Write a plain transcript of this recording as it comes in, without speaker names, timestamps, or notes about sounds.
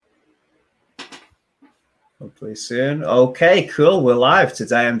Hopefully soon. Okay, cool. We're live.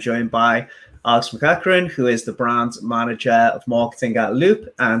 Today I'm joined by Alex McEachern, who is the brand manager of marketing at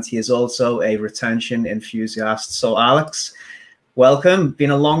Loop, and he is also a retention enthusiast. So Alex, welcome. Been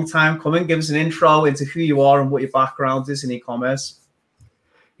a long time coming. Give us an intro into who you are and what your background is in e-commerce.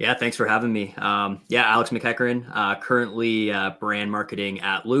 Yeah, thanks for having me. Alex McEachern, currently brand marketing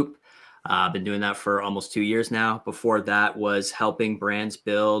at Loop. I've been doing that for almost 2 years now. Before that was helping brands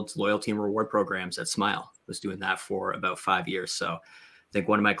build loyalty and reward programs at Smile. Was doing that for about 5 years. So I think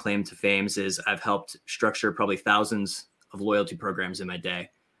one of my claim to fame is I've helped structure probably thousands of loyalty programs in my day.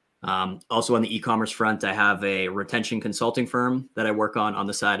 Also on the e-commerce front, I have a retention consulting firm that I work on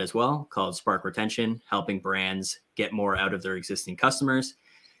the side as well called Spark Retention, helping brands get more out of their existing customers.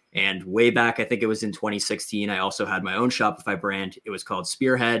 And way back, I think it was in 2016, I also had my own Shopify brand. It was called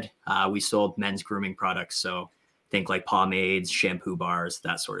Spearhead. We sold men's grooming products. So think like pomades, shampoo bars,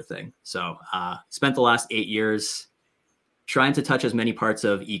 that sort of thing. So spent the last 8 years trying to touch as many parts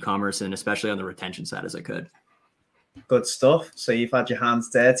of e-commerce and especially on the retention side as I could. Good stuff. So you've had your hands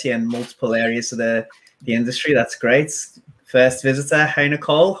dirty in multiple areas of the industry. That's great. First visitor, hey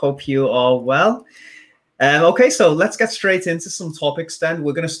Nicole, hope you are well. Okay, so let's get straight into some topics then.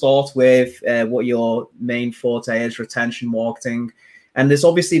 We're going to start with what your main forte is, retention marketing. And there's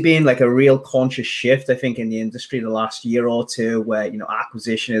obviously been like a real conscious shift, I think, in the industry the last year or two where,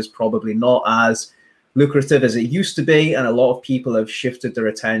 acquisition is probably not as lucrative as it used to be. And a lot of people have shifted their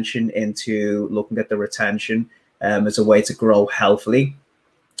attention into looking at the retention as a way to grow healthily.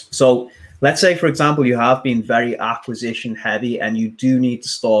 So let's say, for example, you have been very acquisition heavy and you do need to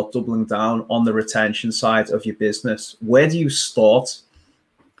start doubling down on the retention side of your business. Where do you start?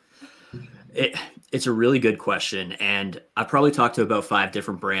 It's a really good question. And I've probably talked to about 5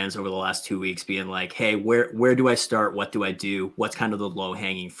 different brands over the last 2 weeks being like, hey, where do I start? What do I do? What's kind of the low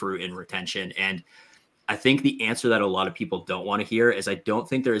hanging fruit in retention? And I think the answer that a lot of people don't want to hear is I don't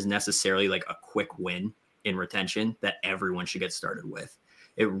think there is necessarily like a quick win in retention that everyone should get started with.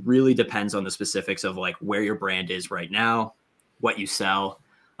 It really depends on the specifics of like where your brand is right now, what you sell.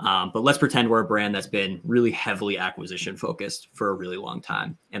 But let's pretend we're a brand that's been really heavily acquisition focused for a really long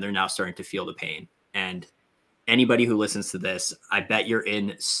time, and they're now starting to feel the pain. And anybody who listens to this, I bet you're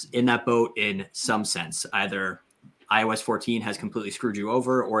in that boat in some sense. Either iOS 14 has completely screwed you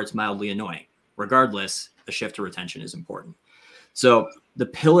over or it's mildly annoying. Regardless, the shift to retention is important. So the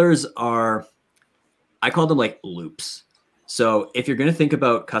pillars are, I call them like loops. So if you're going to think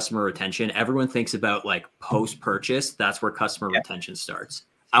about customer retention, everyone thinks about like post-purchase. That's where customer retention starts.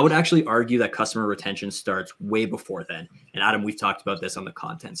 I would actually argue that customer retention starts way before then. And Adam, we've talked about this on the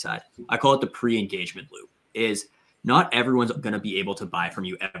content side. I call it the pre-engagement loop. Is not everyone's going to be able to buy from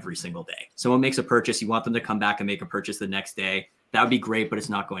you every single day. Someone makes a purchase, you want them to come back and make a purchase the next day. That would be great, but it's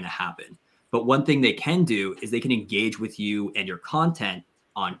not going to happen. But one thing they can do is they can engage with you and your content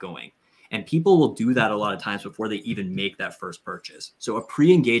ongoing. And people will do that a lot of times before they even make that first purchase. So a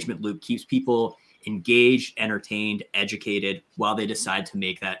pre-engagement loop keeps people engaged, entertained, educated while they decide to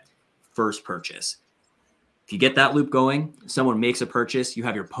make that first purchase. If you get that loop going, someone makes a purchase, you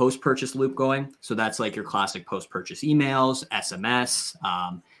have your post-purchase loop going. So that's like your classic post-purchase emails, SMS,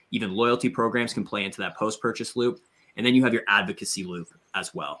 even loyalty programs can play into that post-purchase loop. And then you have your advocacy loop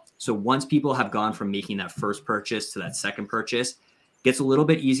as well. So once people have gone from making that first purchase to that second purchase, gets a little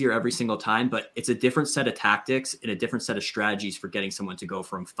bit easier every single time, but it's a different set of tactics and a different set of strategies for getting someone to go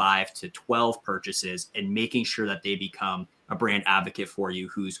from 5 to 12 purchases and making sure that they become a brand advocate for you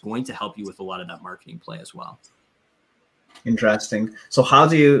who's going to help you with a lot of that marketing play as well. Interesting. So how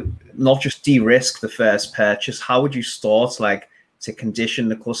do you not just de-risk the first purchase? How would you start to condition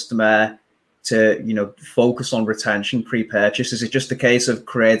the customer to, focus on retention pre-purchase? Is it just a case of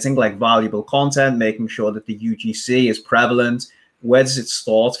creating like valuable content, making sure that the UGC is prevalent? Where does it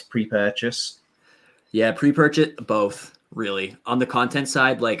start pre-purchase? Yeah, pre-purchase, both really. On the content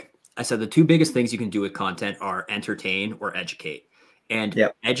side, like I said, the 2 biggest things you can do with content are entertain or educate. And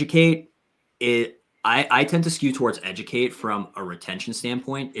educate, I tend to skew towards educate from a retention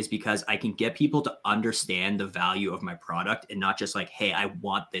standpoint is because I can get people to understand the value of my product and not just like, hey, I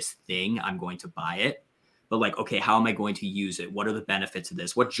want this thing, I'm going to buy it. But like, okay, how am I going to use it? What are the benefits of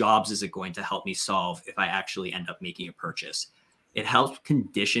this? What jobs is it going to help me solve if I actually end up making a purchase? It helps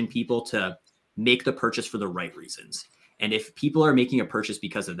condition people to make the purchase for the right reasons. And if people are making a purchase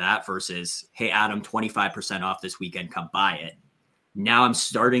because of that versus, hey, Adam, 25% off this weekend, come buy it. Now I'm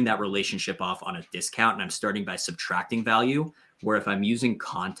starting that relationship off on a discount and I'm starting by subtracting value. Where if I'm using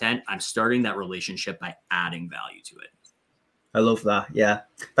content, I'm starting that relationship by adding value to it. I love that. Yeah,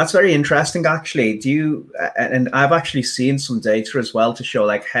 that's very interesting, actually. And I've actually seen some data as well to show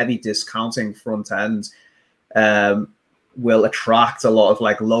like heavy discounting front end will attract a lot of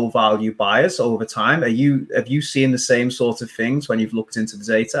like low value buyers over time. Have you seen the same sort of things when you've looked into the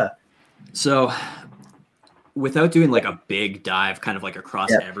data? So without doing like a big dive kind of like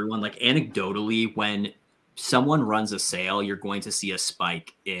across everyone, like anecdotally, when someone runs a sale, you're going to see a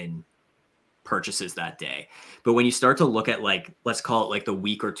spike in purchases that day. But when you start to look at like, let's call it like the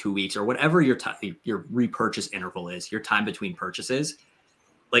week or 2 weeks or whatever your repurchase interval is, your time between purchases,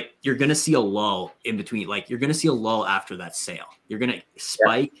 like you're going to see a lull in between. Like you're going to see a lull after that sale. You're going to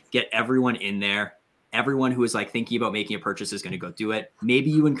spike, get everyone in there. Everyone who is like thinking about making a purchase is going to go do it. Maybe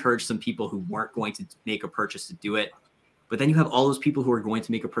you encourage some people who weren't going to make a purchase to do it. But then you have all those people who are going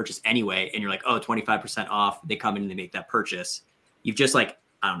to make a purchase anyway. And you're like, oh, 25% off. They come in and they make that purchase. You've just like,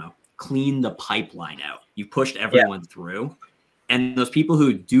 I don't know, cleaned the pipeline out. You've pushed everyone through. And those people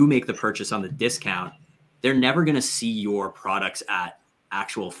who do make the purchase on the discount, they're never going to see your products at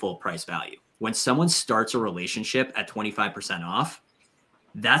actual full price value. When someone starts a relationship at 25% off,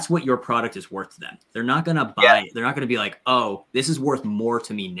 that's what your product is worth to them. They're not going to buy. They're not going to be like, oh, this is worth more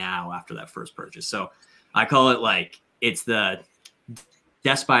to me now after that first purchase. So I call it like, it's the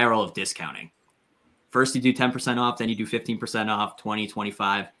death spiral of discounting. First you do 10% off, then you do 15% off, 20,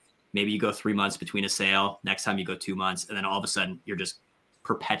 25. Maybe you go 3 months between a sale. Next time you go 2 months. And then all of a sudden you're just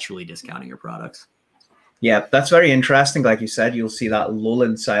perpetually discounting your products. Yeah, that's very interesting. Like you said, you'll see that lull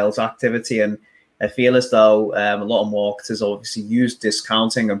in sales activity. And I feel as though a lot of marketers obviously use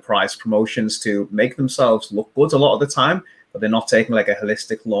discounting and price promotions to make themselves look good a lot of the time, but they're not taking like a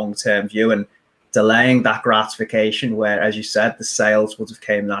holistic long-term view and delaying that gratification where, as you said, the sales would have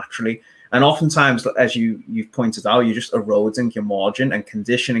came naturally. And oftentimes, as you've pointed out, you're just eroding your margin and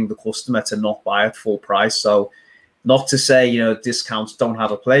conditioning the customer to not buy at full price. So not to say, discounts don't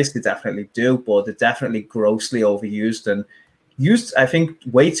have a place, they definitely do, but they're definitely grossly overused and used, I think,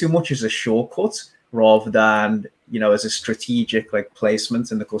 way too much as a shortcut rather than, as a strategic like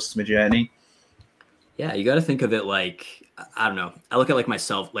placement in the customer journey. Yeah, you got to think of it like, I don't know. I look at like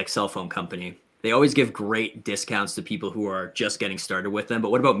myself, like cell phone company. They always give great discounts to people who are just getting started with them.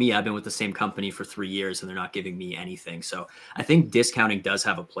 But what about me? I've been with the same company for 3 years and they're not giving me anything. So I think discounting does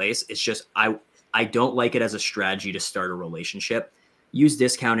have a place. It's just, I don't like it as a strategy to start a relationship. Use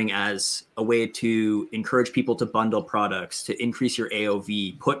discounting as a way to encourage people to bundle products, to increase your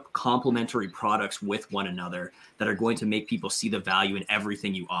AOV, put complementary products with one another that are going to make people see the value in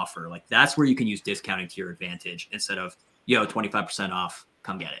everything you offer. Like that's where you can use discounting to your advantage instead of, 25% off,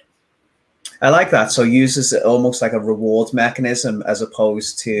 come get it. I like that. So use it almost like a reward mechanism as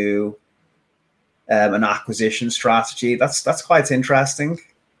opposed to an acquisition strategy. That's quite interesting.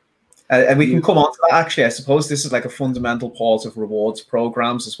 And we can come on to that, actually. I suppose this is like a fundamental part of rewards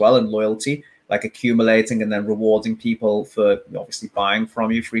programs as well, and loyalty, like accumulating and then rewarding people for obviously buying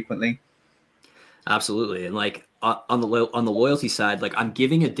from you frequently. Absolutely. And like on the loyalty side, like I'm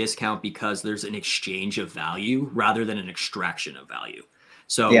giving a discount because there's an exchange of value rather than an extraction of value.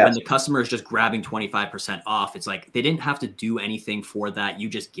 So when the customer is just grabbing 25% off, it's like they didn't have to do anything for that. You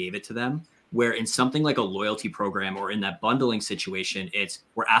just gave it to them. Where in something like a loyalty program or in that bundling situation,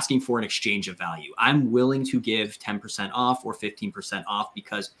 we're asking for an exchange of value. I'm willing to give 10% off or 15% off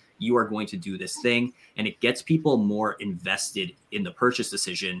because you are going to do this thing. And it gets people more invested in the purchase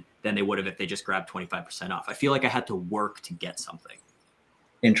decision than they would have if they just grabbed 25% off. I feel like I had to work to get something.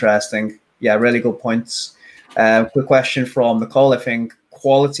 Interesting. Yeah, really good points. Quick question from Nicole. I think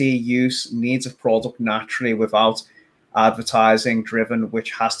quality, use, needs of product naturally without advertising driven,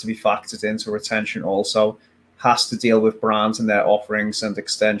 which has to be factored into retention, also has to deal with brands and their offerings and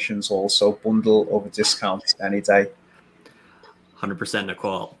extensions, also bundle over discounts any day. 100%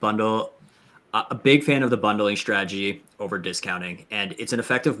 Nicole. Bundle, a big fan of the bundling strategy over discounting, and it's an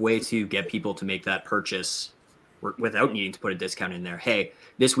effective way to get people to make that purchase without needing to put a discount in there. Hey,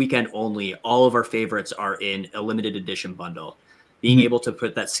 this weekend only, all of our favorites are in a limited edition bundle. Being able to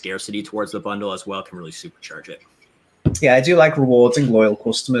put that scarcity towards the bundle as well can really supercharge it. Yeah, I do like rewarding loyal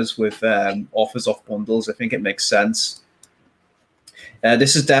customers with offers off bundles. I think it makes sense.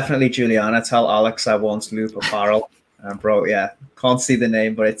 This is definitely Juliana. Tell Alex I want Loop Apparel. Bro, yeah, can't see the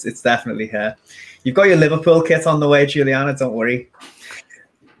name, but it's definitely her. You've got your Liverpool kit on the way, Juliana. Don't worry.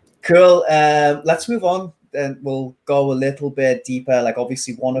 Cool. Let's move on. Then we'll go a little bit deeper. Like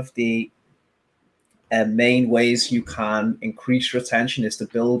obviously one of the main ways you can increase retention is to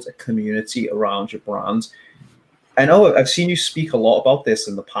build a community around your brand. I know I've seen you speak a lot about this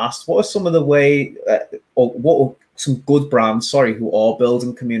in the past. What are some of the what are some good brands, who are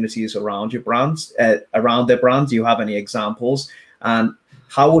building communities around your brands, around their brand? Do you have any examples? And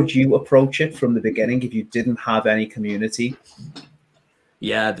how would you approach it from the beginning if you didn't have any community?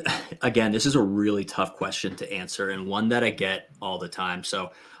 Yeah, again, this is a really tough question to answer and one that I get all the time.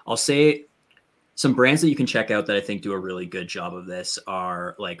 So I'll say some brands that you can check out that I think do a really good job of this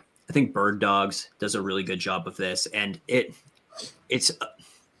are like, I think Bird Dogs does a really good job of this. And it's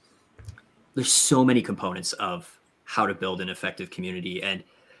there's so many components of how to build an effective community, and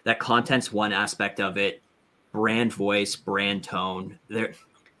that content's one aspect of it. Brand voice, brand tone. There,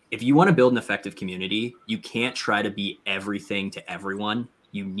 if you want to build an effective community, you can't try to be everything to everyone.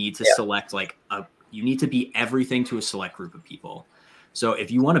 You need to select you need to be everything to a select group of people. So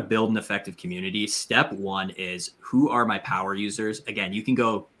if you want to build an effective community, step one is, who are my power users? Again, you can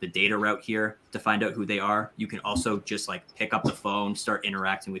go the data route here to find out who they are. You can also just like pick up the phone, start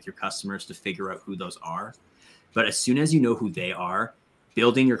interacting with your customers to figure out who those are. But as soon as you know who they are,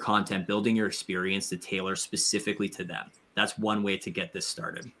 building your content, building your experience to tailor specifically to them. That's one way to get this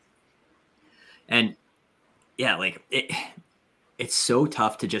started. And yeah, like it's so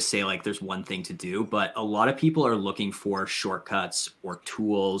tough to just say like there's one thing to do, but a lot of people are looking for shortcuts or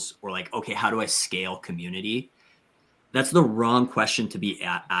tools or like, okay, how do I scale community? That's the wrong question to be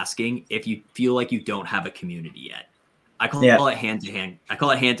asking if you feel like you don't have a community yet. I call it hand-to-hand. I call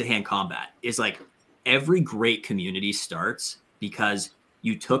it hand-to-hand combat. It's like every great community starts because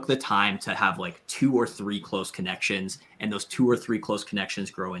you took the time to have like 2 or 3 close connections, and those 2 or 3 close connections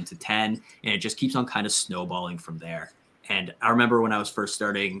grow into 10, and it just keeps on kind of snowballing from there. And I remember when I was first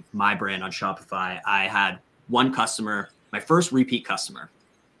starting my brand on Shopify, I had one customer, my first repeat customer.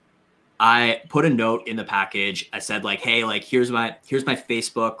 I put a note in the package. I said like, hey, like here's my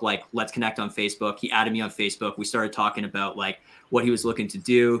Facebook, like let's connect on Facebook. He added me on Facebook. We started talking about like what he was looking to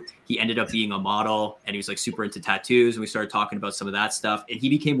do. He ended up being a model and he was like super into tattoos. And we started talking about some of that stuff. And he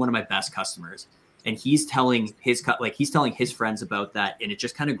became one of my best customers. And he's telling his friends about that. And it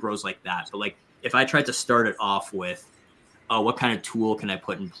just kind of grows like that. But like if I tried to start it off with, oh, what kind of tool can I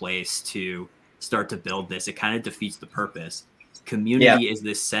put in place to start to build this? It kind of defeats the purpose. Community is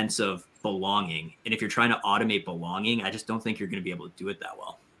this sense of belonging. And if you're trying to automate belonging, I just don't think you're going to be able to do it that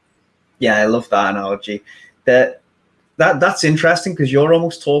well. Yeah, I love that analogy. That's interesting because you're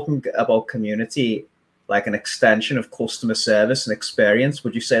almost talking about community like an extension of customer service and experience.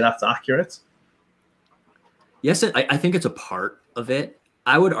 Would you say that's accurate? Yes, I think it's a part of it.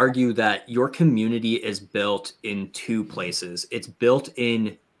 I would argue that your community is built in 2 places. It's built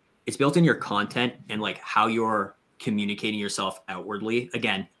in your content and like how you're communicating yourself outwardly.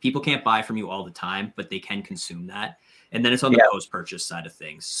 Again, people can't buy from you all the time, but they can consume that. And then it's on the post-purchase side of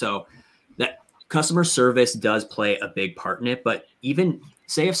things. So that customer service does play a big part in it. But even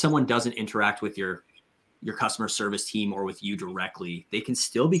say if someone doesn't interact with your customer service team or with you directly, they can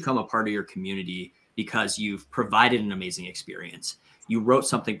still become a part of your community because you've provided an amazing experience. You wrote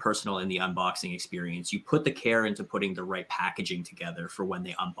something personal in the unboxing experience. You put the care into putting the right packaging together for when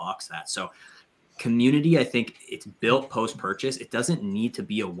they unbox that. So community, I think it's built post-purchase. It doesn't need to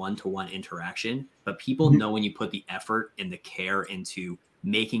be a one-to-one interaction, but people know when you put the effort and the care into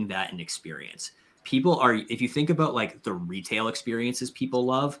making that an experience. If you think about like the retail experiences people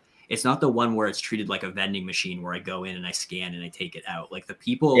love, it's not the one where it's treated like a vending machine where I go in and I scan and I take it out. Like the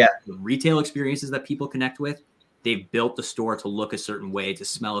retail experiences that people connect with, they've built the store to look a certain way, to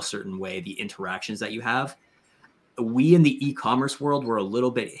smell a certain way, the interactions that you have. We in the e-commerce world were a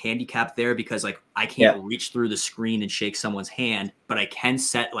little bit handicapped there because like I can't reach through the screen and shake someone's hand, but I can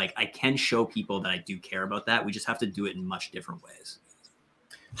show people that I do care about that. We just have to do it in much different ways.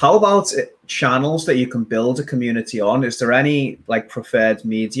 How about channels that you can build a community on? Is there any like preferred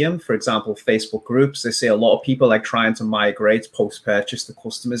medium? For example, Facebook groups. They say a lot of people like trying to migrate post-purchase the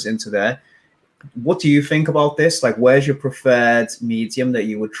customers into there. What do you think about this? Like, where's your preferred medium that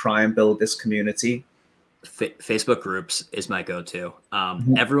you would try and build this community? Facebook groups is my go-to.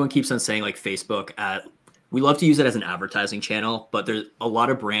 Everyone keeps on saying like Facebook. We love to use it as an advertising channel, but there's a lot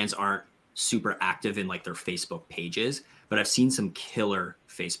of brands aren't super active in like their Facebook pages. But I've seen some killer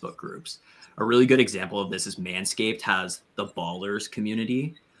Facebook groups. A really good example of this is Manscaped has the Ballers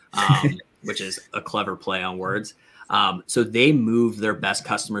community, which is a clever play on words. So they move their best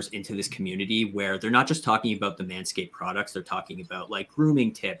customers into this community where they're not just talking about the Manscaped products. They're talking about like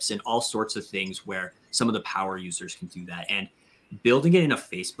grooming tips and all sorts of things where some of the power users can do that. And building it in a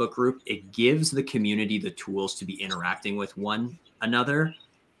Facebook group, it gives the community the tools to be interacting with one another.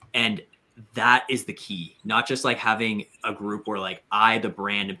 And that is the key, not just like having a group where like the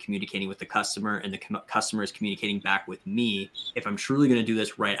brand, am communicating with the customer and the customer is communicating back with me. If I'm truly going to do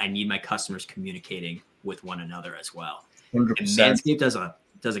this right, I need my customers communicating with one another as well. 100%. And Manscaped does a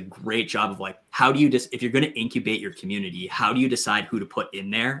does a great job of like, how do you just, if you're going to incubate your community, how do you decide who to put in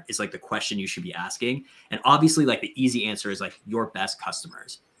there is like the question you should be asking. And obviously like the easy answer is like your best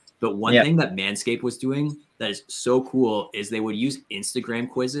customers. But one thing that Manscaped was doing that is so cool is they would use Instagram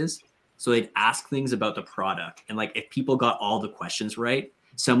quizzes. So they'd ask things about the product. And like, if people got all the questions right,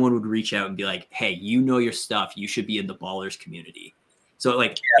 someone would reach out and be like, hey, you know your stuff. You should be in the ballers community. So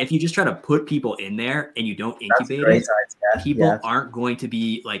like, if you just try to put people in there and you don't incubate it, people aren't going to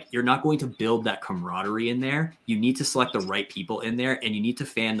be like, you're not going to build that camaraderie in there. You need to select the right people in there and you need to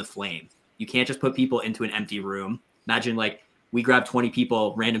fan the flame. You can't just put people into an empty room. Imagine like we grab 20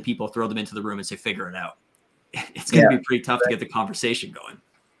 people, random people, throw them into the room and say, figure it out. It's going to be pretty tough to get the conversation going.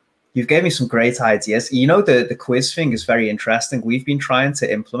 You've gave me some great ideas. You know, the quiz thing is very interesting. We've been trying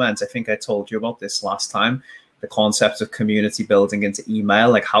to implement, I think I told you about this last time, the concept of community building into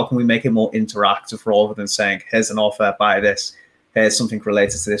email. Like, how can we make it more interactive rather than saying, here's an offer, buy this, here's something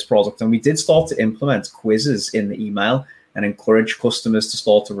related to this product. And we did start to implement quizzes in the email and encourage customers to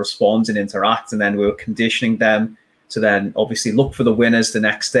start to respond and interact. And then we were conditioning them to then obviously look for the winners the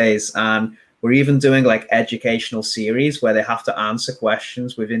next days. And we're even doing like educational series where they have to answer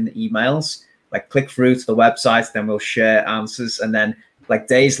questions within the emails, like click through to the website, then we'll share answers. And then like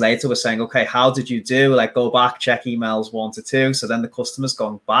days later, we're saying, okay, how did you do? Like go back, check emails 1 to 2. So then the customer's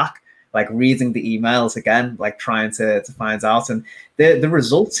going back, like reading the emails again, like trying to find out. And the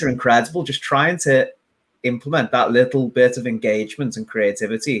results are incredible, just trying to implement that little bit of engagement and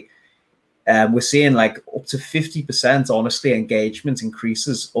creativity. We're seeing like up to 50%, honestly, engagement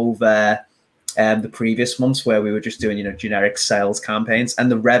increases over the previous months where we were just doing, generic sales campaigns,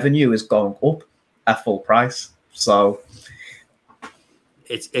 and the revenue is going up at full price. So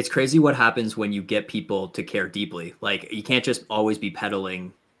it's crazy what happens when you get people to care deeply. Like you can't just always be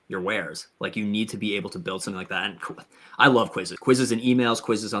peddling your wares. Like you need to be able to build something like that. And I love quizzes and emails,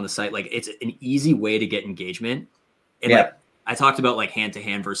 quizzes on the site. Like it's an easy way to get engagement. And like I talked about like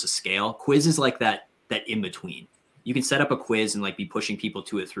hand-to-hand versus scale. Quiz is like that in between. You can set up a quiz and like be pushing people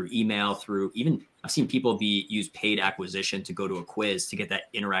to it through email, through even I've seen people use paid acquisition to go to a quiz to get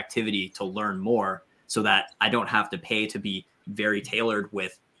that interactivity to learn more, so that I don't have to pay to be very tailored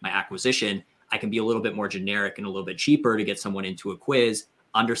with my acquisition. I can be a little bit more generic and a little bit cheaper to get someone into a quiz,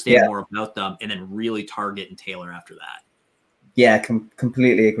 understand more about them, and then really target and tailor after that. Yeah,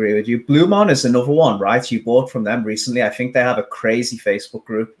 completely agree with you. Bluemon is another one, right? You bought from them recently. I think they have a crazy Facebook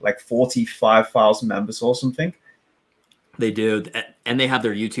group, like 45,000 members or something. They do, and they have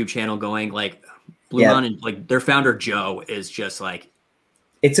their YouTube channel going. Like Bluemon and like their founder Joe is just like,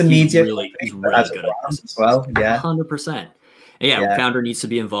 it's a media. He's really good at this as well. Yeah, 100%. Yeah, founder needs to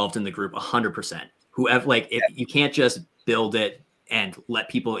be involved in the group 100%. Whoever, like, if you can't just build it and let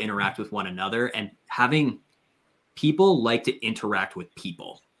people interact with one another, and having people like to interact with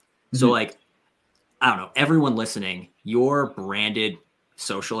people. So like, I don't know, everyone listening, your branded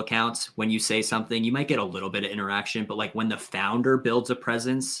social accounts, when you say something, you might get a little bit of interaction, but like when the founder builds a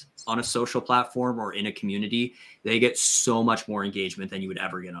presence on a social platform or in a community, they get so much more engagement than you would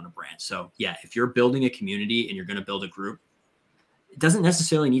ever get on a brand. So yeah, if you're building a community and you're going to build a group, it doesn't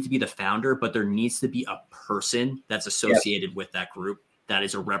necessarily need to be the founder, but there needs to be a person that's associated with that group that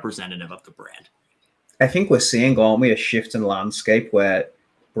is a representative of the brand. I think we're seeing, aren't we, a shift in landscape where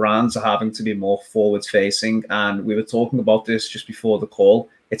brands are having to be more forward facing. And we were talking about this just before the call.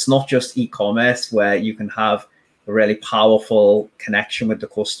 It's not just e-commerce where you can have a really powerful connection with the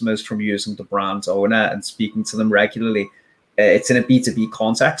customers from using the brand owner and speaking to them regularly. It's in a B2B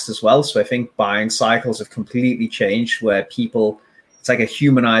context as well. So I think buying cycles have completely changed where it's like a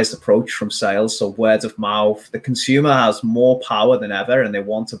humanized approach from sales. So word of mouth, the consumer has more power than ever and they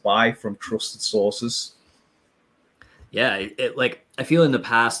want to buy from trusted sources. Yeah, like I feel in the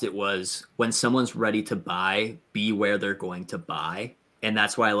past it was when someone's ready to buy, be where they're going to buy. And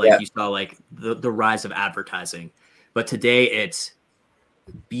that's why you saw like the rise of advertising. But today it's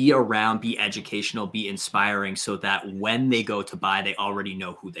be around, be educational, be inspiring, so that when they go to buy, they already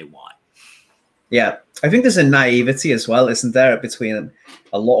know who they want. Yeah, I think there's a naivety as well, isn't there, between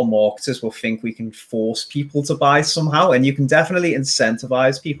a lot of marketers will think we can force people to buy somehow, and you can definitely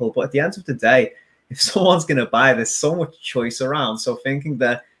incentivize people. But at the end of the day, if someone's going to buy, there's so much choice around. So thinking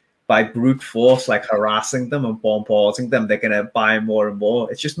that by brute force, like harassing them and bombarding them, they're going to buy more and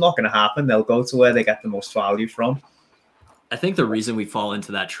more, it's just not going to happen. They'll go to where they get the most value from. I think the reason we fall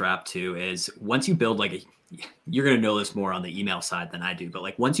into that trap too is once you build you're going to know this more on the email side than I do, but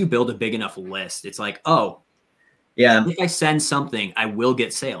like once you build a big enough list, it's like, oh, yeah, if I send something, I will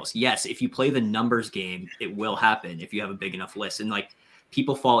get sales. Yes. If you play the numbers game, it will happen if you have a big enough list. And like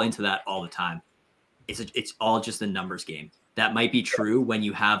people fall into that all the time. It's all just a numbers game. That might be true when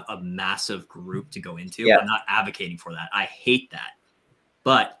you have a massive group to go into. Yeah. I'm not advocating for that. I hate that.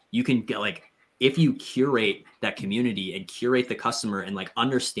 But you can get like, if you curate that community and curate the customer and like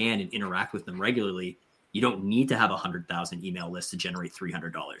understand and interact with them regularly, you don't need to have 100,000 email lists to generate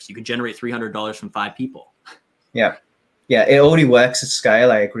 $300. You can generate $300 from 5 people. Yeah. Yeah, it only works at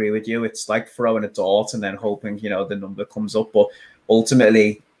scale. I agree with you. It's like throwing a dart and then hoping, the number comes up. But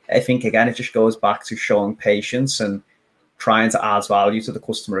ultimately, I think, again, it just goes back to showing patience and trying to add value to the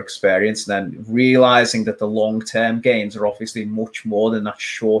customer experience, and then realizing that the long-term gains are obviously much more than that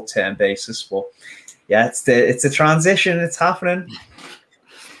short-term basis. But yeah, it's a transition. It's happening.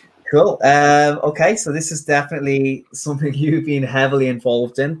 Cool. Okay, so this is definitely something you've been heavily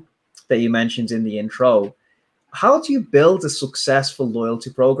involved in that you mentioned in the intro. How do you build a successful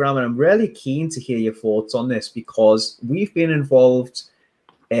loyalty program? And I'm really keen to hear your thoughts on this, because we've been involved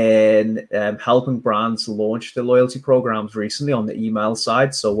in helping brands launch their loyalty programs recently on the email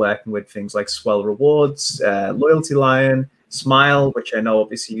side. So working with things like Swell Rewards, Loyalty Lion, Smile, which I know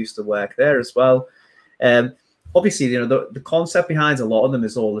obviously used to work there as well. Obviously, the concept behind a lot of them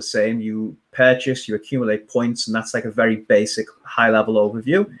is all the same. You purchase, you accumulate points, and that's like a very basic high-level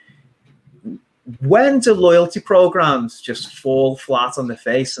overview. When do loyalty programs just fall flat on the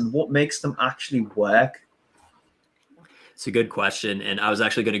face, and what makes them actually work? It's a good question. And I was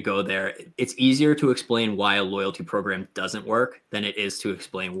actually going to go there. It's easier to explain why a loyalty program doesn't work than it is to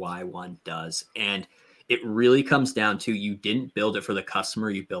explain why one does. And it really comes down to, you didn't build it for the customer,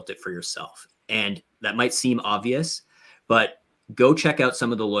 you built it for yourself. And that might seem obvious, but go check out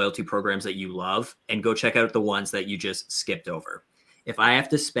some of the loyalty programs that you love and go check out the ones that you just skipped over. If I have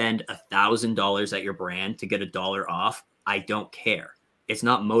to spend $1,000 at your brand to get $1 off, I don't care. It's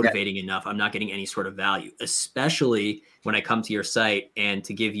not motivating enough. I'm not getting any sort of value, especially when I come to your site and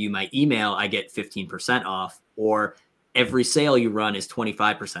to give you my email, I get 15% off, or every sale you run is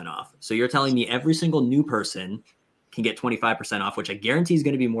 25% off. So you're telling me every single new person can get 25% off, which I guarantee is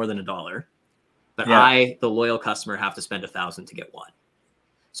going to be more than $1. But I, the loyal customer, have to spend $1,000 to get one.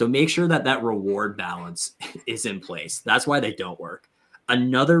 So make sure that that reward balance is in place. That's why they don't work.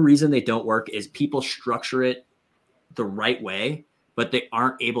 Another reason they don't work is people structure it the right way, but they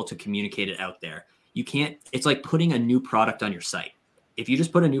aren't able to communicate it out there. You can't, it's like putting a new product on your site. If you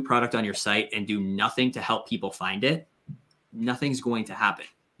just put a new product on your site and do nothing to help people find it, nothing's going to happen.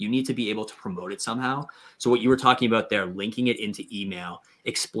 You need to be able to promote it somehow. So what you were talking about there, linking it into email,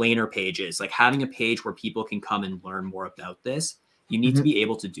 explainer pages, like having a page where people can come and learn more about this. You need to be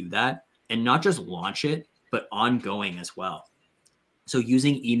able to do that, and not just launch it, but ongoing as well. So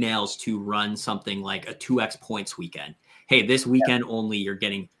using emails to run something like a 2x points weekend. Hey, this weekend only, you're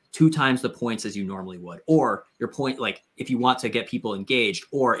getting 2 times the points as you normally would. Or your point, like if you want to get people engaged,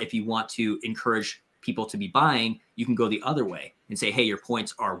 or if you want to encourage people to be buying, you can go the other way and say, hey, your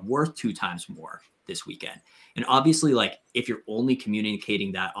points are worth 2 times more this weekend. And obviously, like if you're only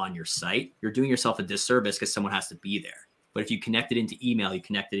communicating that on your site, you're doing yourself a disservice because someone has to be there. But if you connect it into email, you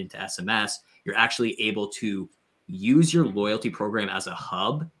connect it into SMS, you're actually able to use your loyalty program as a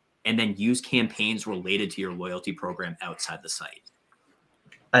hub, and then use campaigns related to your loyalty program outside the site.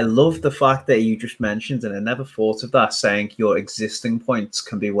 I love the fact that you just mentioned, and I never thought of that, saying your existing points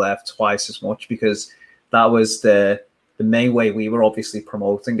can be worth twice as much, because that was the main way we were obviously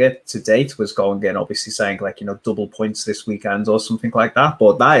promoting it to date, was going in, obviously saying like, double points this weekend or something like that.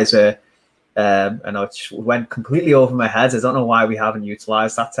 But that is I know it went completely over my head. I don't know why we haven't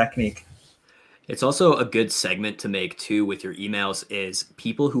utilized that technique. It's also a good segment to make too with your emails is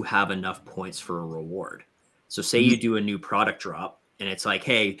people who have enough points for a reward. So say you do a new product drop and it's like,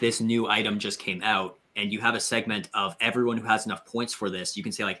 hey, this new item just came out, and you have a segment of everyone who has enough points for this. You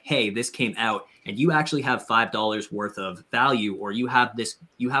can say like, hey, this came out and you actually have $5 worth of value, or you have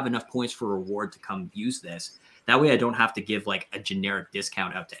enough points for reward to come use this. That way I don't have to give like a generic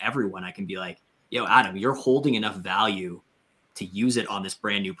discount out to everyone. I can be like, yo, Adam, you're holding enough value to use it on this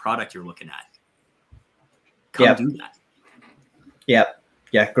brand new product you're looking at. Come do that.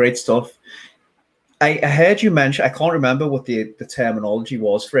 Yeah, great stuff. I heard you mention, I can't remember what the terminology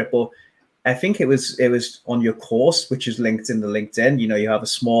was for it, but I think it was on your course, which is linked in the LinkedIn. You have a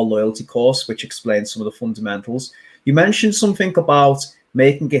small loyalty course which explains some of the fundamentals. You mentioned something about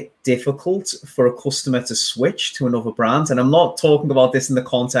making it difficult for a customer to switch to another brand. And I'm not talking about this in the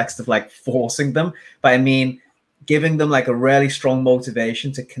context of like forcing them, but I mean giving them like a really strong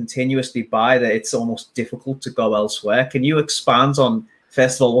motivation to continuously buy, that it's almost difficult to go elsewhere. Can you expand on,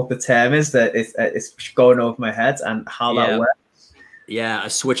 first of all, what the term is that it's going over my head and how that works? Yeah, a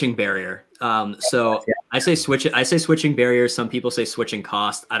switching barrier. So I say switching barriers. Some people say switching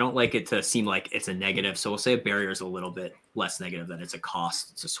cost. I don't like it to seem like it's a negative. So we'll say a barrier is a little bit less negative than it's a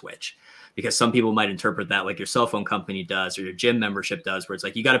cost to switch, because some people might interpret that like your cell phone company does or your gym membership does, where it's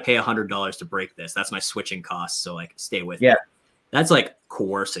like, you got to pay $100 to break this. That's my switching cost. So like, stay with me. That's like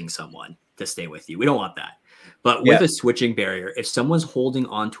coercing someone to stay with you. We don't want that. But with a switching barrier, if someone's holding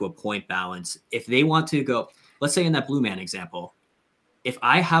on to a point balance, if they want to go, let's say in that Blue Man example, if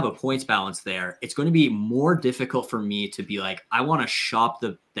I have a points balance there, it's going to be more difficult for me to be like, I want to shop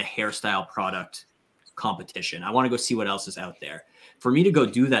the hairstyle product competition. I want to go see what else is out there. For me to go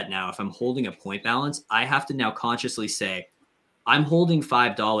do that now, if I'm holding a point balance, I have to now consciously say, I'm holding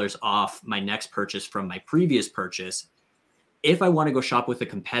 $5 off my next purchase from my previous purchase. If I want to go shop with a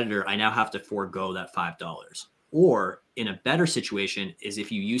competitor, I now have to forego that $5. Or in a better situation is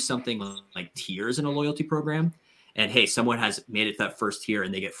if you use something like tiers in a loyalty program, and hey, someone has made it that first tier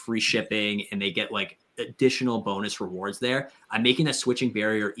and they get free shipping and they get like additional bonus rewards there, I'm making that switching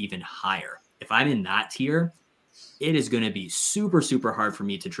barrier even higher. If I'm in that tier, it is going to be super, super hard for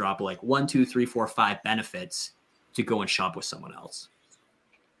me to drop like 1, 2, 3, 4, 5 benefits to go and shop with someone else.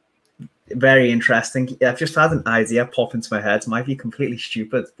 Very interesting. I've just had an idea pop into my head. It might be completely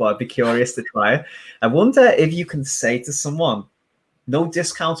stupid, but I'd be curious to try it. I wonder if you can say to someone, no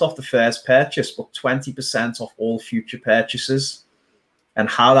discount off the first purchase, but 20% off all future purchases, and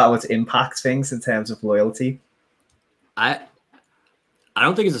how that would impact things in terms of loyalty. I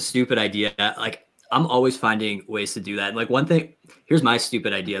don't think it's a stupid idea. Like, I'm always finding ways to do that. Like, one thing, here's my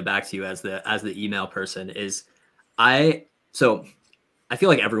stupid idea back to you as the email person is I feel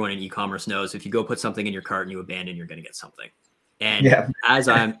like everyone in e-commerce knows if you go put something in your cart and you abandon, you're going to get something. And as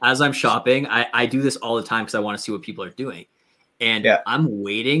I'm shopping, I do this all the time because I want to see what people are doing. And I'm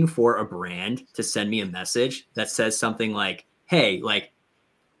waiting for a brand to send me a message that says something like, hey, like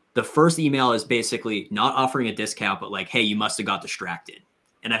the first email is basically not offering a discount, but like, hey, you must have got distracted.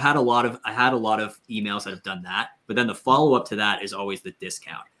 And I had a lot of emails that have done that, but then the follow-up to that is always the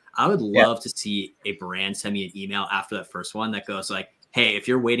discount. I would love to see a brand send me an email after that first one that goes like, hey, if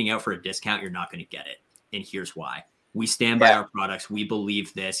you're waiting out for a discount, you're not going to get it. And here's why. We stand by our products. We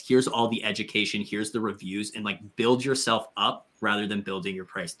believe this. Here's all the education. Here's the reviews, and like build yourself up rather than building your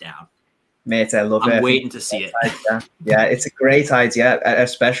price down. Mate, I love it. I'm waiting to see it. Yeah, it's a great idea,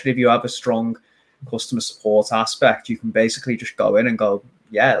 especially if you have a strong customer support aspect. You can basically just go in and go,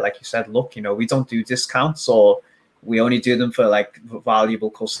 yeah, like you said, look, you know, we don't do discounts, or we only do them for like valuable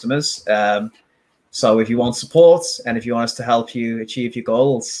customers. So if you want support and if you want us to help you achieve your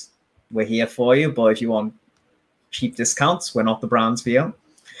goals, we're here for you. But if you want cheap discounts, we're not the brands for you.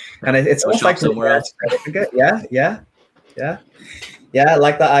 And it's almost like somewhere else. Yeah, I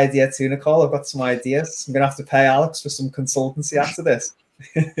like that idea too, Nicole. I've got some ideas. I'm gonna have to pay Alex for some consultancy after this.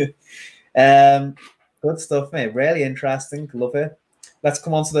 Good stuff, mate. Really interesting. Love it. Let's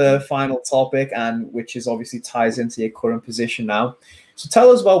come on to the final topic, and which is obviously ties into your current position now. So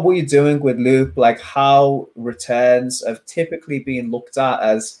tell us about what you're doing with Loop, like how returns have typically been looked at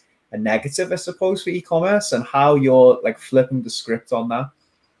as a negative, I suppose, for e-commerce, and how you're like flipping the script on that.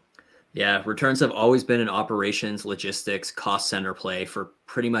 Yeah, returns have always been an operations, logistics, cost center play for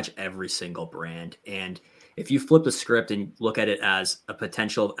pretty much every single brand. And if you flip the script and look at it as a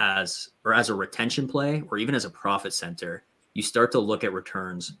potential as a retention play, or even as a profit center, you start to look at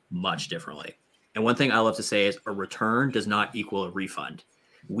returns much differently. And one thing I love to say is a return does not equal a refund.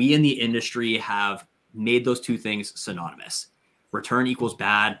 We in the industry have made those two things synonymous. Return equals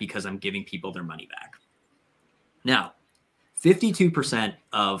bad because I'm giving people their money back. Now, 52%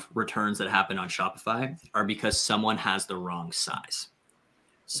 of returns that happen on Shopify are because someone has the wrong size.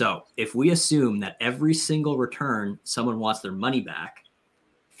 So if we assume that every single return, someone wants their money back,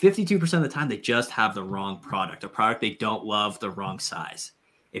 52% of the time, they just have the wrong product, a product they don't love, the wrong size.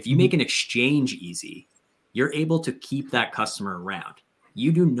 If you make an exchange easy, you're able to keep that customer around.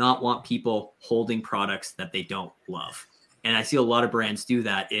 You do not want people holding products that they don't love. And I see a lot of brands do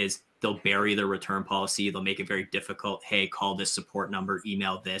that is they'll bury their return policy. They'll make it very difficult. Hey, call this support number,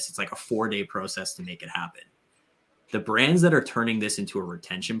 email this. It's like a 4-day process to make it happen. The brands that are turning this into a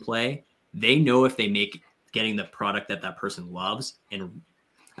retention play, they know if they make getting the product that that person loves, and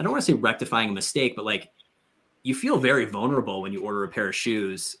I don't want to say rectifying a mistake, but like you feel very vulnerable when you order a pair of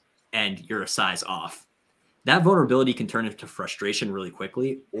shoes and you're a size off. That vulnerability can turn into frustration really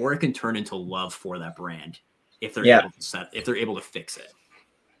quickly, or it can turn into love for that brand if they're able to fix it.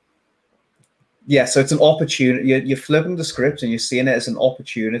 Yeah, so it's an opportunity. You're flipping the script and you're seeing it as an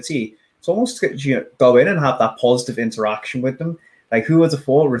opportunity. It's almost to go in and have that positive interaction with them. Like, who would have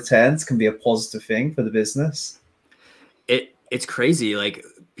thought returns can be a positive thing for the business? it's crazy. Like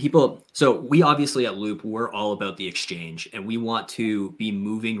people, so we obviously at Loop, we're all about the exchange and we want to be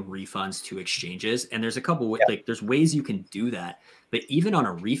moving refunds to exchanges. And there's a couple, like there's ways you can do that. But even on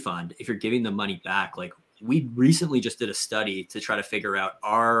a refund, if you're giving the money back, like we recently just did a study to try to figure out,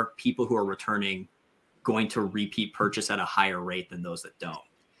 are people who are returning going to repeat purchase at a higher rate than those that don't?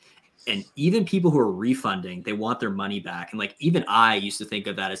 And even people who are refunding, they want their money back. And like, even I used to think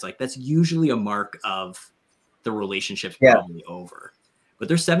of that as like, that's usually a mark of the relationship's probably over. But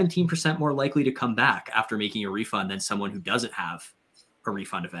they're 17% more likely to come back after making a refund than someone who doesn't have a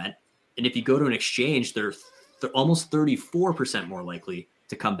refund event. And if you go to an exchange, they're almost 34% more likely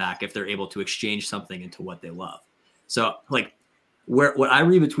to come back if they're able to exchange something into what they love. So like what I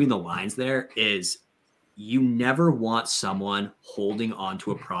read between the lines there is you never want someone holding on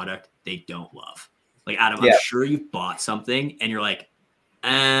to a product they don't love. Like Adam, I'm sure you've bought something and you're like,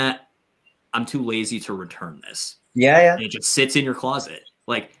 I'm too lazy to return this. Yeah. And it just sits in your closet.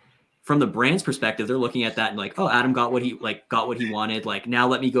 Like from the brand's perspective, they're looking at that and like, oh, Adam got what he wanted. Like now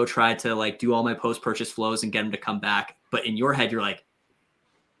let me go try to like do all my post-purchase flows and get him to come back. But in your head, you're like,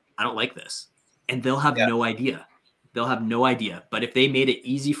 I don't like this. And they'll have no idea. They'll have no idea. But if they made it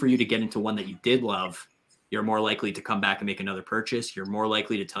easy for you to get into one that you did love, you're more likely to come back and make another purchase. You're more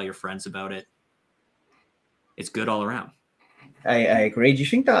likely to tell your friends about it. It's good all around. I agree. Do you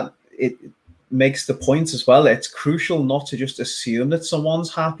think that it makes the point as well? It's crucial not to just assume that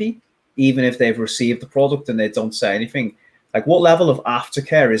someone's happy, even if they've received the product and they don't say anything. Like what level of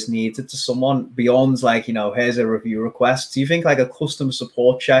aftercare is needed to someone beyond like, here's a review request? Do you think like a customer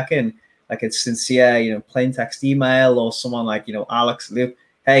support check-in, like a sincere, plain text email or someone like, Alex,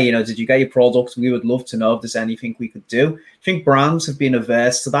 hey, did you get your product? We would love to know if there's anything we could do. I think brands have been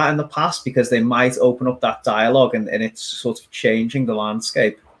averse to that in the past because they might open up that dialogue and it's sort of changing the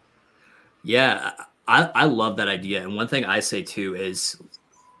landscape. Yeah, I love that idea. And one thing I say too is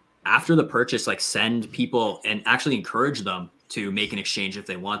after the purchase, like send people and actually encourage them to make an exchange if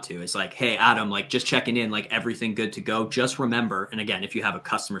they want to. It's like, hey, Adam, like just checking in, like everything good to go. Just remember, and again, if you have a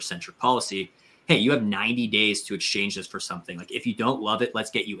customer-centric policy, hey, you have 90 days to exchange this for something. Like if you don't love it, let's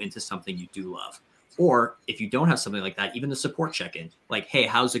get you into something you do love. Or if you don't have something like that, even the support check-in, like, hey,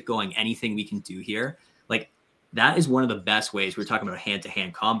 how's it going? Anything we can do here? Like that is one of the best ways. We were talking about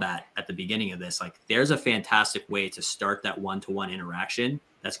hand-to-hand combat at the beginning of this. Like there's a fantastic way to start that one-to-one interaction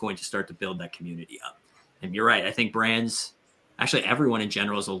that's going to start to build that community up. And you're right. I think brands, actually everyone in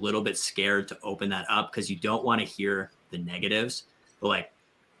general is a little bit scared to open that up because you don't want to hear the negatives. But like,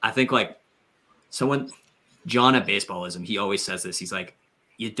 I think like John at Baseballism, he always says this. He's like,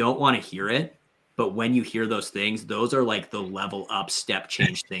 you don't want to hear it, but when you hear those things, those are like the level up step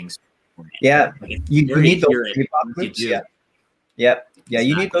change things. Yeah. Like you need those feedback loops. Yeah. Exactly.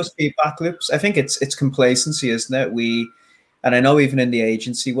 You need those feedback loops. I think it's complacency, isn't it? And I know even in the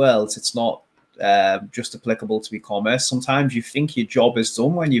agency world, it's not just applicable to e-commerce. Sometimes you think your job is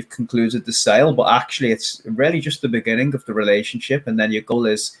done when you've concluded the sale, but actually it's really just the beginning of the relationship. And then your goal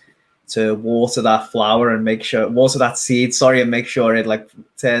is to water that seed, and make sure it like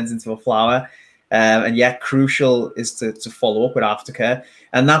turns into a flower. And yet crucial is to follow up with aftercare.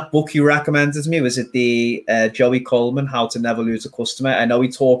 And that book you recommended to me, was it the Joey Coleman, How to Never Lose a Customer? I know he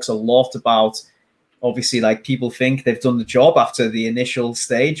talks a lot about, obviously, like people think they've done the job after the initial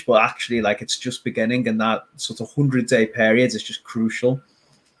stage, but actually like it's just beginning, and that sort of 100-day period is just crucial.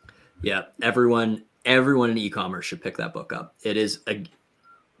 Yeah, everyone in e-commerce should pick that book up. It is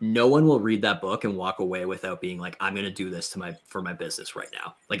no one will read that book and walk away without being like, I'm going to do this for my business right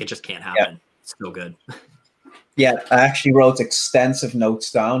now. Like it just can't happen. Yeah. It's so good. Yeah, I actually wrote extensive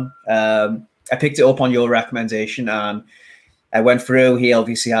notes down. I picked it up on your recommendation and I went through. He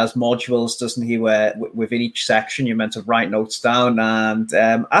obviously has modules, doesn't he, where within each section you're meant to write notes down. And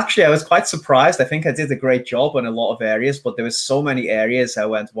actually, I was quite surprised. I think I did a great job in a lot of areas, but there was so many areas I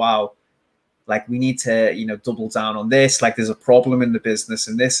went, wow, like we need to, double down on this. Like there's a problem in the business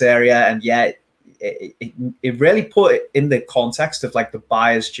in this area. And yet it really put it in the context of like the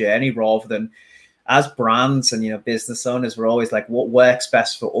buyer's journey, rather than as brands and, business owners, we're always like, what works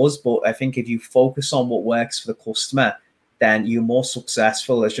best for us? But I think if you focus on what works for the customer, then you're more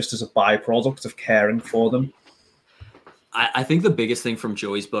successful as a byproduct of caring for them. I think the biggest thing from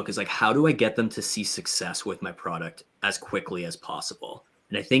Joey's book is like, how do I get them to see success with my product as quickly as possible?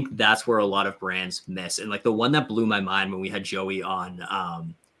 And I think that's where a lot of brands miss. And like the one that blew my mind when we had Joey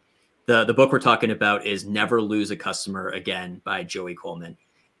on, the book we're talking about is Never Lose a Customer Again by Joey Coleman.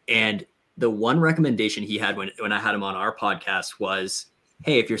 And the one recommendation he had when I had him on our podcast was,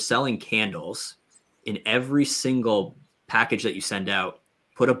 hey, if you're selling candles, in every single package that you send out,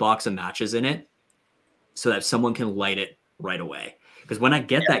 put a box of matches in it so that someone can light it right away. Because when I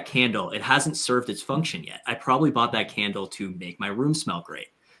get that candle, it hasn't served its function yet. I probably bought that candle to make my room smell great.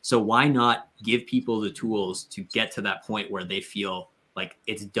 So why not give people the tools to get to that point where they feel like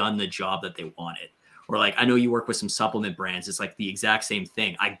it's done the job that they wanted? Or like, I know you work with some supplement brands. It's like the exact same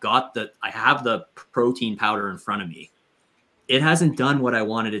thing. I have the protein powder in front of me. It hasn't done what I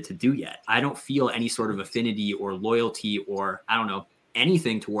wanted it to do yet. I don't feel any sort of affinity or loyalty or I don't know,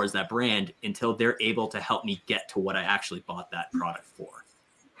 anything towards that brand until they're able to help me get to what I actually bought that product for.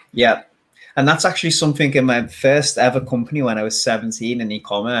 Yeah. And that's actually something in my first ever company when I was 17 in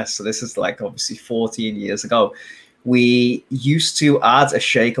e-commerce. So this is like obviously 14 years ago. We used to add a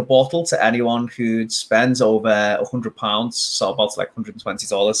shaker bottle to anyone who spends over £100, so about like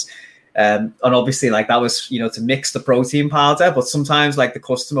 $120. And obviously like that was, to mix the protein powder, but sometimes like the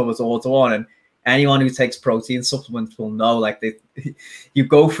customer was order one, and anyone who takes protein supplements will know like you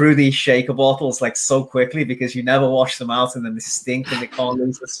go through these shaker bottles like so quickly because you never wash them out and then they stink and they can't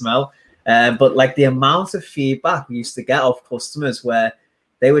lose the smell. But like the amount of feedback we used to get off customers where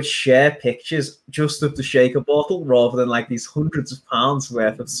they would share pictures just of the shaker bottle rather than like these hundreds of pounds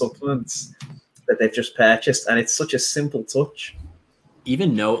worth of supplements that they've just purchased. And it's such a simple touch.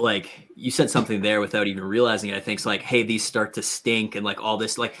 Even note, like you said something there without even realizing it. I think it's like, hey, these start to stink and like all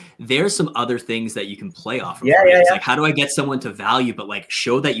this, like there's some other things that you can play off of. It's like, how do I get someone to value, but like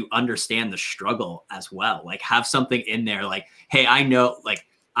show that you understand the struggle as well. Like have something in there like, hey, I know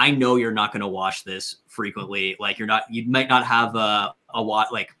you're not going to wash this frequently. Like you might not have a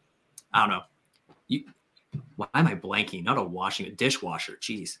like, I don't know. Why am I blanking? Not a dishwasher.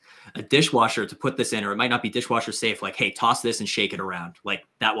 Jeez, a dishwasher to put this in, or it might not be dishwasher safe. Like, hey, toss this and shake it around. Like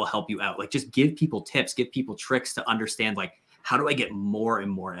that will help you out. Like just give people tips, give people tricks to understand, like, how do I get more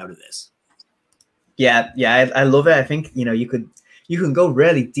and more out of this? Yeah. I love it. I think, you can go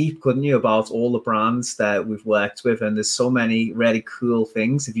really deep, couldn't you, about all the brands that we've worked with. And there's so many really cool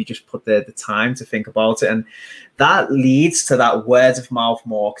things if you just put the time to think about it. And that leads to that word of mouth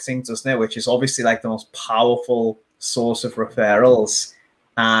marketing, doesn't it? Which is obviously like the most powerful source of referrals.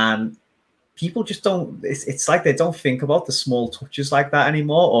 And people just it's like they don't think about the small touches like that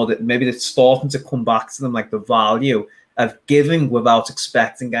anymore, or that maybe they're starting to come back to them, like the value of giving without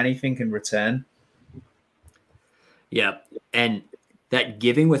expecting anything in return. Yeah. And that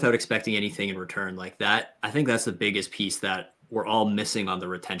giving without expecting anything in return, like that, I think that's the biggest piece that we're all missing on the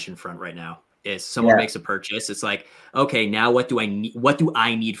retention front right now. Is someone makes a purchase, it's like, okay, now what do I need? What do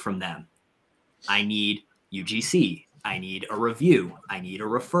I need from them? I need UGC. I need a review. I need a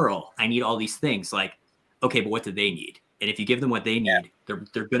referral. I need all these things. Like, okay, but what do they need? And if you give them what they need,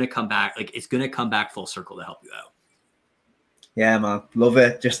 they're going to come back. Like it's going to come back full circle to help you out. Yeah, man. Love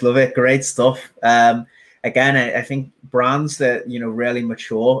it. Just love it. Great stuff. Again, I think brands that, really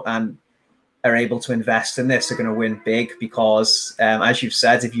mature and are able to invest in this are going to win big because, as you've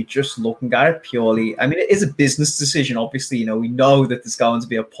said, if you're just looking at it purely, I mean, it is a business decision. Obviously, we know that there's going to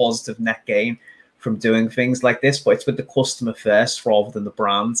be a positive net gain from doing things like this, but it's with the customer first rather than the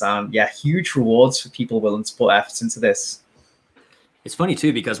brands. And yeah, huge rewards for people willing to put effort into this. It's funny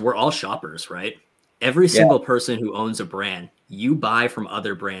too, because we're all shoppers, right? Every single person who owns a brand, you buy from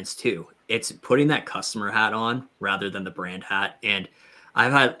other brands too. It's putting that customer hat on rather than the brand hat. And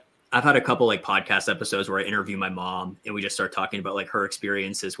I've had a couple like podcast episodes where I interview my mom and we just start talking about like her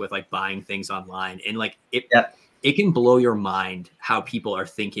experiences with like buying things online. And like it can blow your mind how people are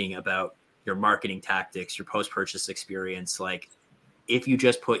thinking about your marketing tactics, your post-purchase experience. Like if you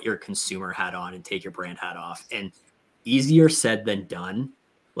just put your consumer hat on and take your brand hat off, and easier said than done.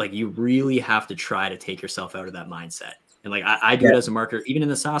 Like you really have to try to take yourself out of that mindset. And like I do it as a marketer, even in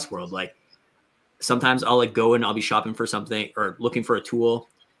the SaaS world. Like sometimes I'll like go and I'll be shopping for something or looking for a tool.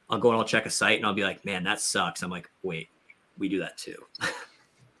 I'll go and I'll check a site and I'll be like, man, that sucks. I'm like, wait, we do that too.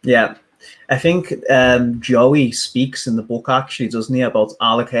 Yeah. I think Joey speaks in the book actually, doesn't he, about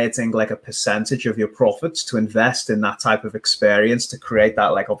allocating like a percentage of your profits to invest in that type of experience to create that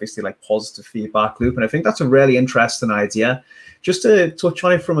like obviously like positive feedback loop. And I think that's a really interesting idea. Just to touch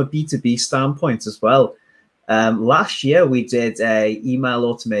on it from a B2B standpoint as well. Last year we did a email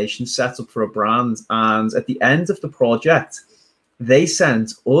automation setup for a brand, and at the end of the project, they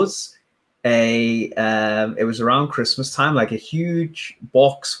sent us it was around Christmas time, like a huge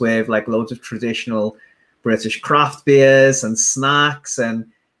box with like loads of traditional British craft beers and snacks and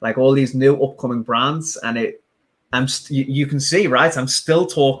like all these new upcoming brands. And you can see, right, I'm still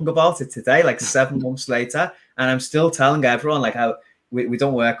talking about it today, like 7 months later, and I'm still telling everyone like how we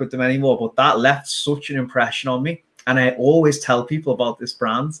don't work with them anymore. But that left such an impression on me, and I always tell people about this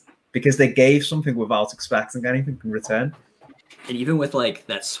brand because they gave something without expecting anything in return. And even with like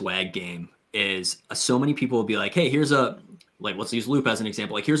that swag game is so many people will be like, hey, here's a like, let's use Loop as an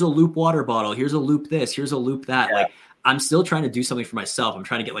example. Like, here's a Loop water bottle. Here's a Loop this. Here's a Loop that. Yeah. Like, I'm still trying to do something for myself. I'm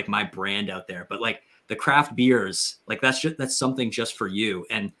trying to get like my brand out there. But like the craft beers, like that's something just for you.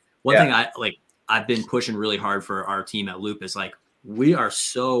 And one thing I've been pushing really hard for our team at Loop is like, we are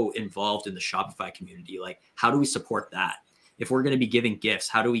so involved in the Shopify community. Like, how do we support that? If we're going to be giving gifts,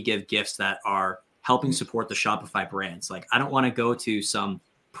 how do we give gifts that are helping support the Shopify brands? Like, I don't want to go to some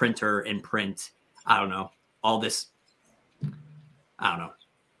printer and print, I don't know, all this. I don't know.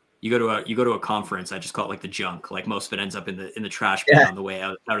 You go to a conference. I just call it like the junk. Like, most of it ends up in the trash bin on the way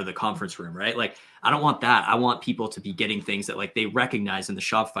out of the conference room, right? Like, I don't want that. I want people to be getting things that like they recognize in the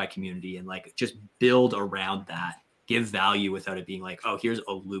Shopify community and like just build around that. Give value without it being like, oh, here's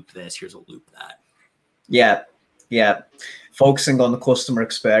a Loop this, here's a Loop that. Yeah. Focusing on the customer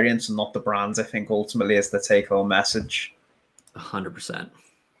experience and not the brands, I think ultimately is the take-home message. 100%.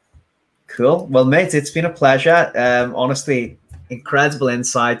 Cool. Well, mate, it's been a pleasure. Honestly, incredible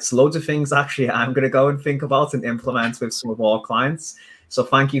insights. Loads of things actually I'm going to go and think about and implement with some of our clients. So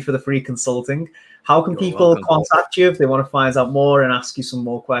thank you for the free consulting. How can people contact you if they want to find out more and ask you some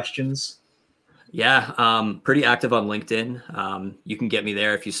more questions? Yeah, pretty active on LinkedIn. You can get me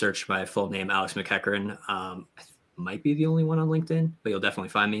there if you search my full name, Alex McEachern. I might be the only one on LinkedIn, but you'll definitely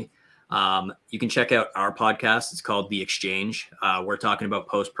find me. You can check out our podcast. It's called The Exchange. We're talking about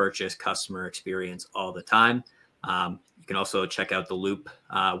post-purchase customer experience all the time. You can also check out the Loop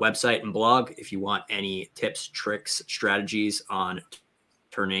website and blog if you want any tips, tricks, strategies on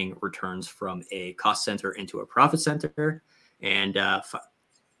turning returns from a cost center into a profit center. And I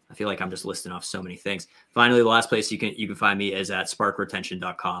feel like I'm just listing off so many things. Finally, the last place you can find me is at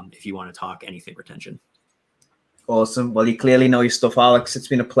sparkretention.com if you want to talk anything retention. Awesome. Well, you clearly know your stuff, Alex. It's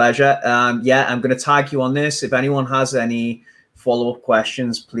been a pleasure. I'm going to tag you on this. If anyone has any follow-up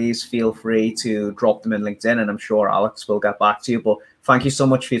questions, please feel free to drop them in LinkedIn, and I'm sure Alex will get back to you. But thank you so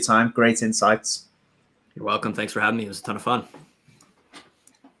much for your time. Great insights. You're welcome. Thanks for having me. It was a ton of fun.